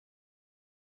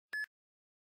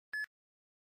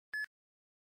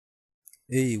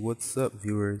Hey, what's up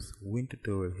viewers, Win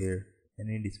Tutorial here, and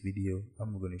in this video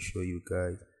I'm going to show you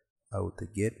guys how to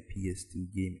get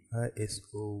PS2 game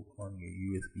ISO on your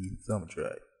USB thumb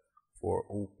drive for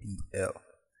OPL.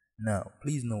 Now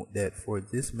please note that for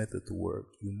this method to work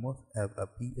you must have a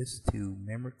PS2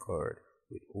 memory card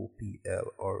with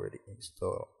OPL already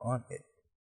installed on it.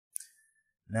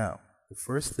 Now the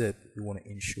first step you want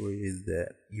to ensure is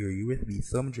that your USB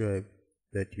thumb drive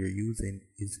that you're using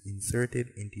is inserted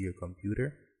into your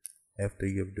computer. After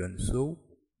you have done so,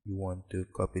 you want to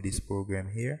copy this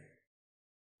program here,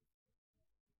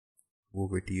 go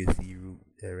over to your C root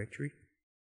directory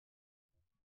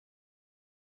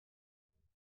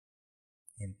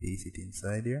and paste it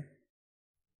inside there.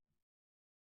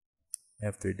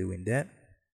 After doing that,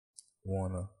 you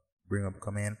want to bring up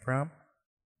command prompt,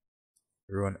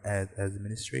 run as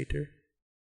administrator,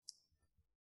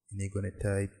 and you're going to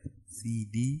type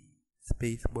cd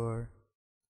spacebar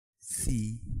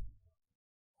c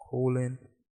colon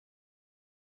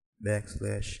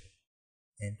backslash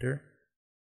enter,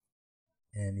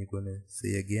 and you're going to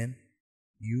say again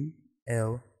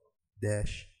ul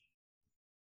dash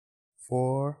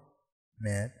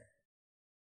format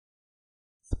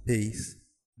space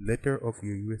letter of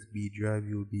your USB drive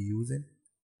you'll be using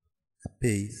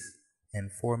space and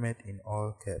format in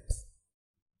all caps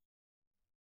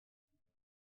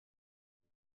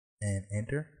and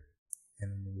enter,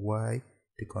 and Y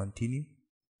to continue.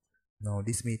 Now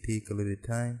this may take a little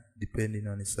time depending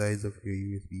on the size of your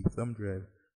USB thumb drive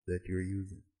that you're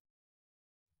using.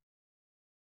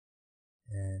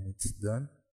 And it's done.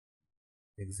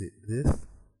 Exit this.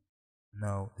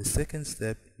 Now the second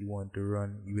step, you want to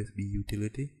run USB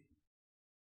utility.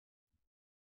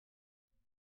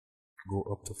 Go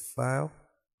up to File,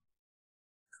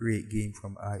 Create Game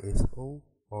from ISO,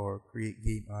 or Create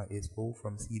Game ISO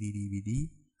from CD/DVD.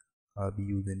 I'll be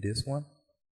using this one.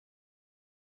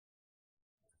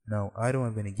 Now I don't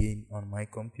have any game on my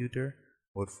computer,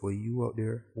 but for you out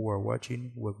there who are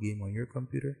watching who have game on your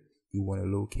computer, you want to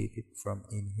locate it from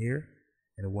in here,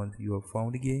 and once you have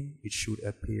found the game, it should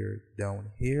appear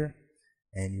down here,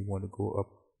 and you want to go up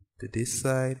to this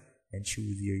side and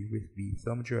choose your USB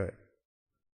thumb drive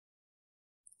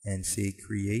and say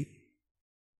create,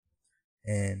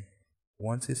 and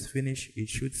once it's finished it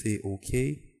should say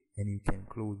OK, and you can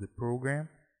close the program.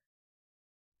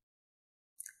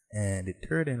 And the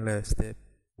third and last step,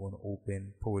 you want to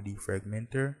open Power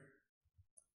Defragmenter,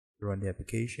 run the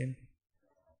application,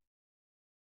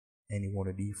 and you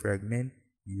want to defragment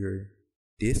your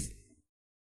disk.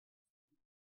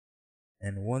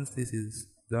 And once this is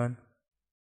done,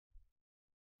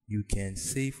 you can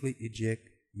safely eject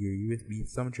your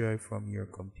USB thumb drive from your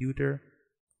computer,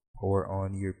 power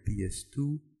on your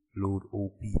PS2, load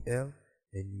OPL,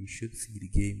 and you should see the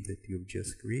game that you have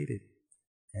just created.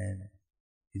 And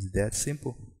it's that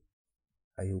simple.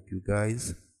 I hope you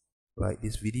guys like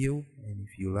this video, and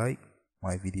if you like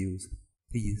my videos,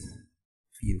 please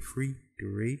feel free to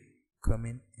rate,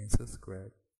 comment, and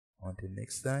subscribe. Until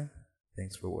next time,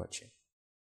 thanks for watching.